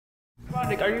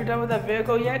Robotnik, are you done with that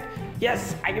vehicle yet?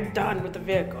 Yes, I am done with the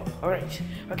vehicle. Alright.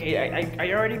 Okay,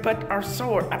 I already put our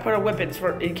sword. I put our weapons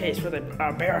in case for the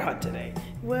bear hunt today.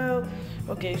 Well,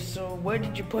 okay, so what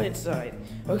did you put inside?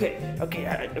 Okay, look,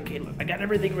 I got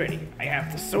everything ready. I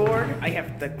have the sword, I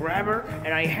have the grabber,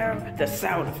 and I have the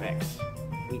sound effects.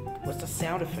 Wait, what's the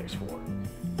sound effects for?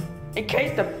 In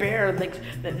case the bear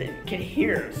can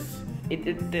hear us.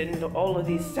 Then all of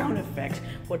these sound effects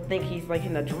would think he's like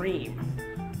in a dream.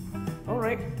 All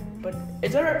right, but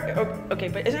is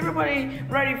everybody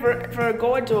ready for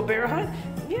going to a bear hunt?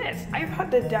 Yes, I've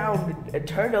hunted down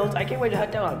turtles. I can't wait to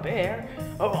hunt down a bear.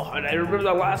 Oh, and I remember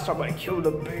the last time I killed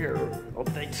a bear on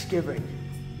Thanksgiving.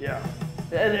 Yeah,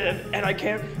 and I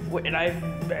can't wait. And I've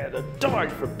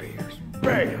died for bears.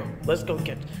 Bam! Let's go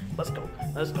get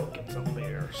some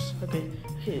bears. Okay,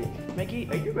 hey, Mickey,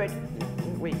 are you ready?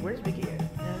 Wait, where's Mickey at?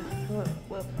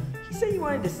 Well, he said he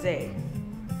wanted to stay.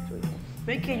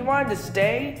 Mickey, you wanted to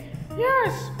stay?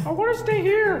 Yes, I want to stay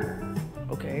here.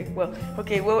 Okay, well,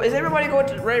 is everybody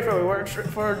ready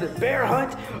for the bear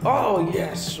hunt? Oh,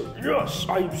 yes,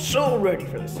 I'm so ready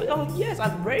for this. Oh, yes,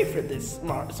 I'm ready for this,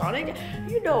 Sonic.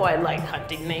 You know I like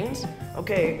hunting things.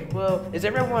 Okay, well, is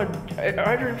everyone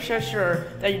 100% sure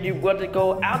that you want to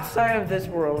go outside of this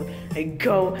world and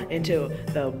go into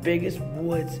the biggest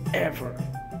woods ever?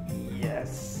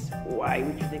 Yes. Why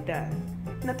would you think that?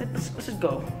 Nothing, let's just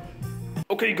go.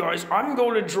 Okay, guys, I'm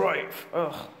going to drive.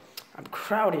 Ugh. I'm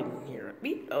crowded in here.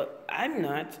 I'm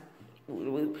not.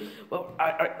 Well,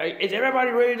 is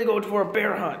everybody ready to go for a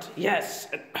bear hunt? Yes.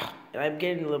 I'm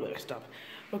getting a little bit of stuff.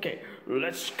 Okay,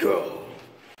 let's go.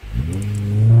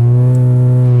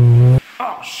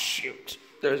 Oh, shoot.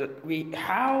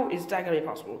 How is that going to be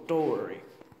possible? Don't worry.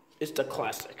 It's the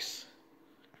classics.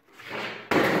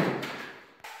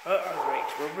 Alright,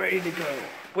 we're ready to go.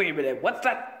 Wait a minute, what's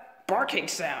that barking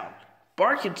sound?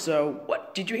 Barking sound?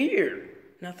 What did you hear?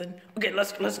 Nothing. Okay,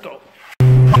 let's go.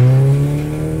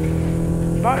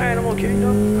 Bye, Animal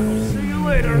Kingdom. I'll see you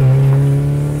later.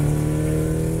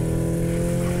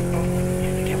 Oh,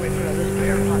 I can't wait for this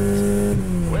bear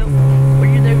hunt. Well, what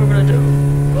do you think we're gonna do?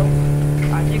 Well,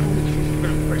 I think we're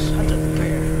gonna first hunt a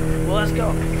bear. Well, let's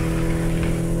go.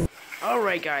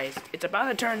 Alright, guys. It's about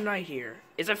to turn night here.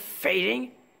 Is it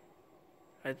fading?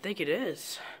 I think it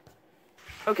is.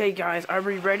 Okay, guys, are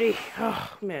we ready?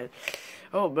 Oh, man.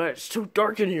 Oh, man, it's too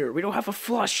dark in here. We don't have a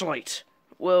flashlight.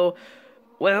 Well,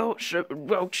 should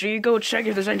you go check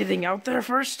if there's anything out there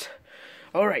first?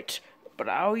 Alright, but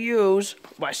I'll use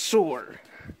my sword.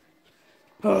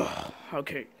 Oh,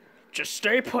 okay. Just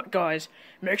stay put, guys.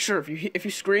 Make sure if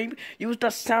you scream, use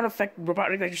the sound effect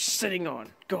Robotnik that you're sitting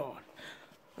on. Go on.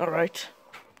 Alright.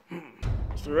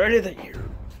 Is there anything here?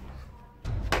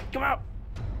 Come out!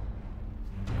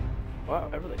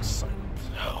 Wow, everything's silent.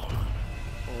 Oh, hold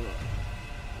on.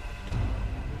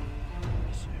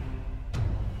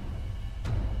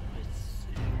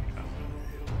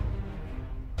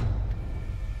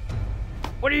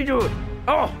 What are you doing?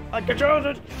 Oh, I control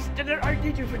it. Dinner. I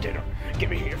need you for dinner.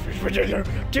 Give me here for dinner.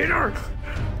 Dinner.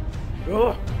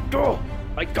 Oh,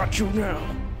 I got you now.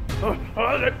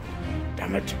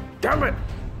 Damn it.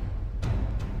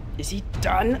 Is he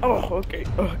done? Oh, okay.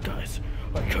 Oh, guys,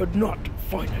 I could not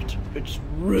find it. It's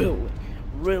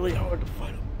really hard to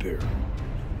find a bear.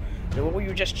 Then what were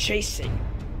you just chasing?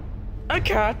 A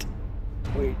cat.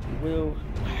 Wait, Will,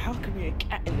 how can be a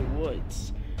cat in the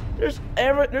woods? There's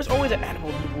always an animal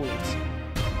in the woods.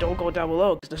 Don't go down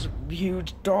below because there's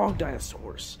huge dog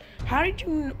dinosaurs. How did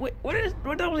you?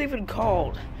 What that was even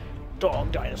called?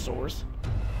 Dog dinosaurs.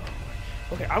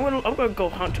 Okay, I'm gonna go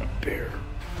hunt a bear.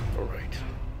 All right.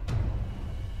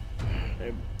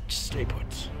 Just stay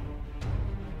put.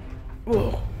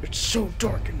 Whoa, it's so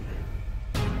dark in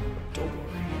there. Don't worry.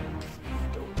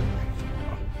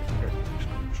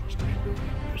 Trust me.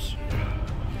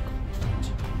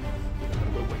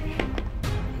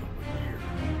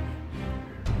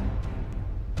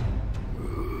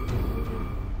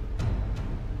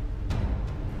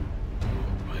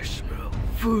 I smell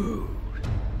food.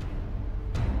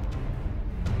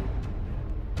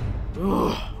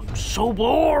 Ugh, I'm so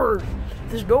bored.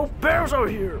 There's no bears out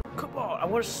here. Come on, I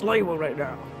want to slay one right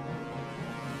now.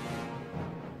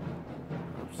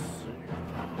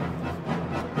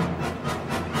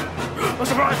 A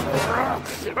surprise!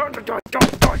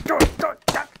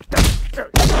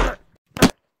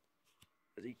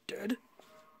 Is he dead?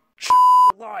 He's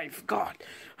alive. God,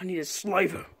 I need to slay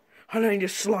him.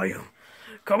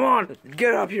 Come on,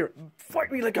 get up here.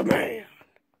 Fight me like a man.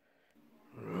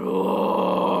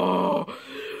 Oh,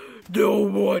 no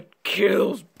one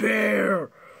kills bear.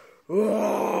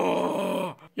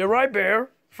 Oh. You're right, bear.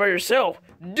 for yourself.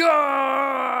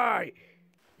 Die!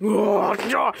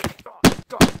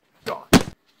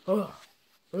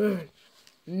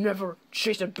 Never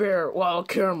chase a bear while on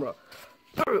camera.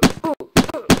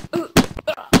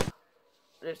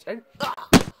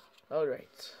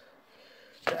 Alright.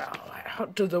 Now I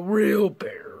hunt to the real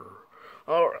bear.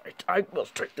 Alright, I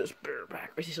must take this bear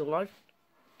back. Is he still alive?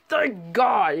 Thank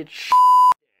God!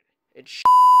 It's dead.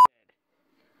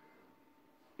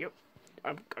 Yep.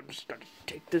 I'm just gonna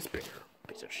take this bear.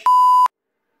 Piece of shit.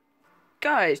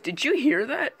 Guys, did you hear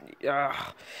that?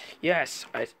 Yes,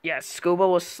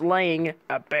 Scoobo was slaying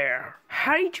a bear.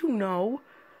 How did you know?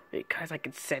 Because I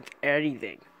can sense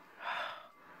anything.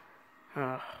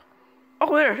 Oh,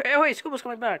 there! Hey, wait, Scoobo's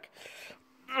coming back.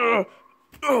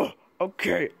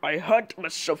 Okay, I hunt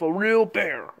myself a real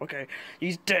bear. Okay,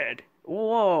 he's dead.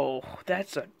 Whoa,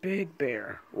 that's a big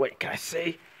bear. Wait, can I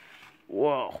see?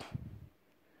 Whoa,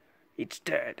 it's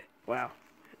dead. Wow.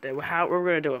 How we're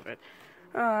gonna do with it?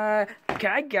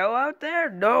 Can I go out there?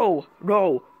 No,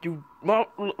 you,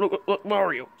 look,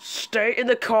 Mario, stay in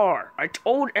the car. I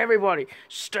told everybody,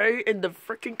 stay in the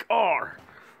freaking car.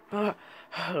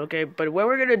 Okay, but what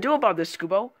we're gonna do about this,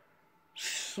 Scoobo?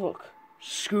 Look,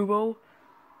 Scoobo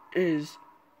is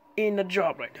in the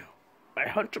job right now. I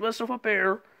hunted myself a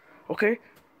bear, okay?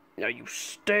 Now you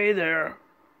stay there,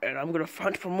 and I'm gonna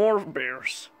hunt for more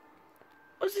bears.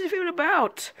 What's this even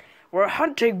about? We're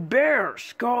hunting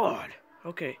bears, God.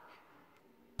 Okay.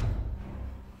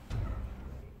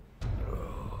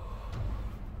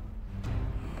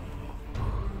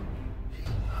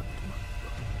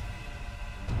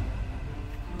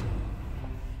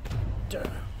 Damn,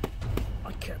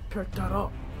 I can't pick that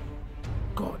up.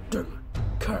 God damn it,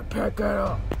 can't pick it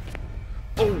up.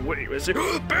 Oh wait, is it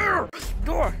bear?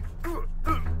 God.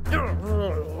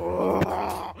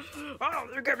 Oh,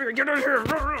 get out of here!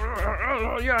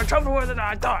 Yeah, tougher than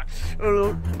I thought.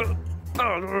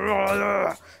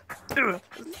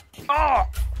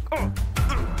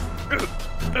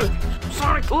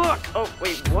 Sonic, look! Oh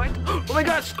wait, what? Oh my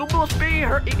God, Scoobo's being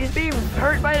hurt. He's being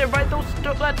hurt by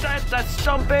that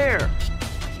some bear.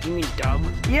 You mean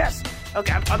dumb? Yes.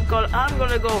 Okay, I'm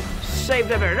gonna go save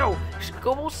the bear. No,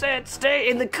 Scoobo said stay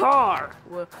in the car.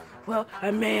 Well,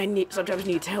 a man sometimes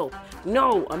needs help.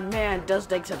 No, a man does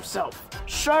things himself.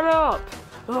 Shut up!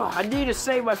 I need to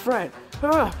save my friend.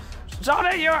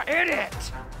 Sonic, you're an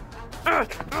idiot!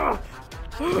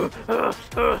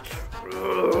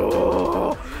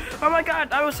 Oh my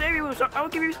God, I will save you.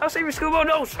 I'll save you, Scoobo.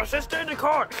 No, just stay in the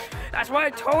car. That's what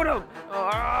I told him.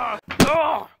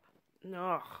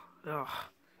 No.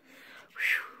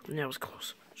 That was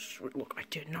close. Look, I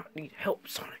did not need help,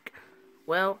 Sonic.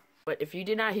 Well, but if you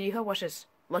did not need help, watch this.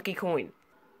 Lucky coin.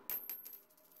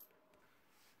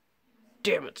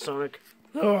 Damn it, Sonic.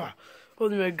 Oh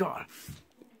my God.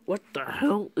 What the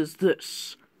hell is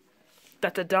this?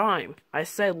 That's a dime. I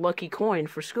said lucky coin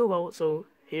for Scoobo, so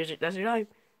that's your dime.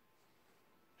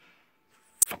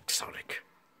 Fuck Sonic.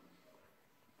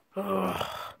 Well,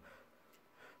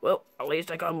 at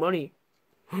least I got money.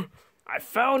 I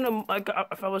found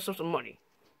myself some money.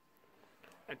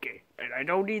 Okay, and I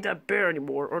don't need that bear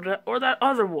anymore, or that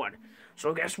other one.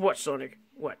 So guess what, Sonic?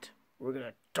 What? We're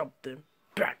gonna dump them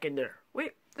back in there.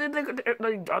 Wait,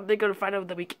 are they gonna find out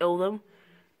that we killed them?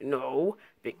 No,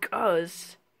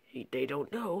 because they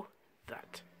don't know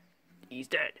that he's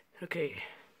dead. Okay,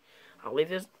 I'll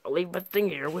leave my thing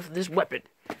here with this weapon,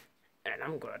 and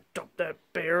I'm gonna dump that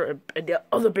bear and the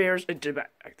other bears into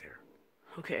back there.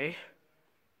 Okay.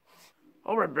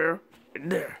 All right, bear, in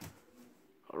there.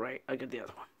 All right, I get the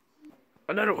other one.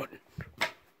 Another one.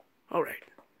 All right.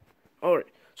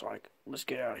 Sonic, let's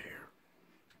get out of here.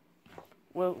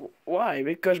 Well, why?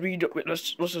 Because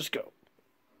let's just go.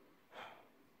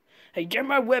 Hey, get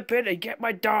my weapon and get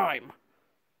my dime.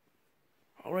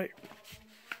 All right.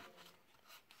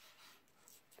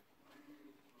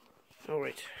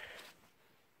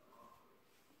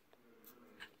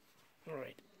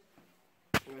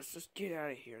 Let's just get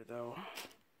out of here, though.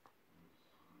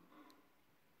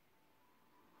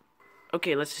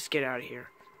 Okay, let's just get out of here.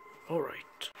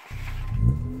 Alright.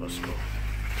 Let's go.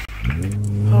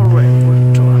 Alright,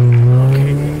 we're done.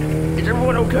 Okay. Is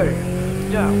everyone okay?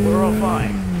 Yeah, we're all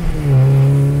fine.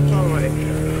 Alright.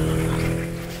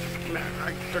 Man,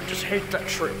 I just hate that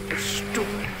trip. It's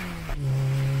stupid.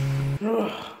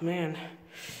 Oh, man.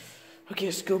 Okay,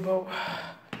 Scoobo.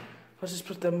 Let's just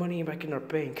put the money back in our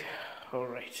bank.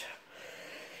 Alright.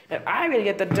 And I'm gonna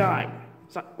get the dime.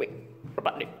 Wait,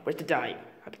 Robotnik, where's the dime?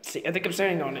 I think I'm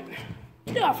standing on it.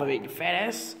 Get off of it, you fat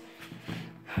ass.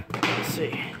 Let's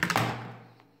see.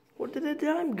 Where did the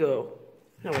dime go?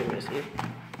 No, wait a minute.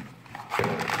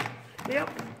 Yep.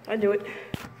 I knew it.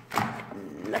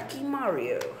 Lucky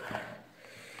Mario.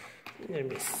 Let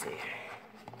me see.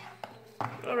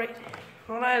 Alright.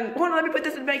 Hold on, let me put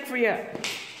this in the bank for you.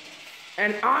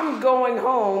 And I'm going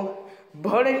home,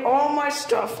 putting all my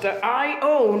stuff that I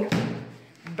own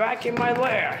back in my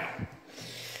lair.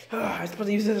 I was supposed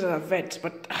to use this as an event,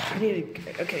 but I need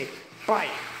to... Okay, bye.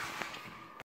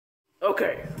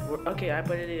 Okay, I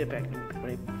put it in the back.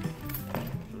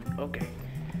 Okay.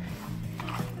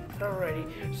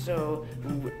 Alrighty, so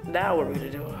now what are we gonna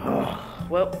do?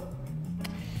 Well,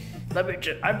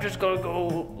 I'm just gonna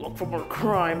go look for more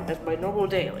crime as my normal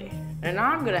daily. And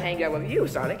I'm gonna hang out with you,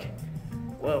 Sonic.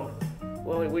 Well,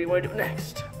 what do you wanna do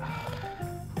next?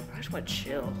 I just wanna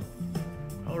chill.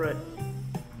 Alright.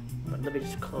 But let me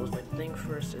just close my thing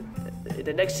first. In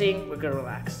the next scene, we're gonna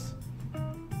relax.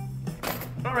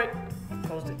 Alright,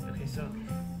 closed it. Okay, so,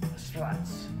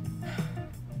 slots.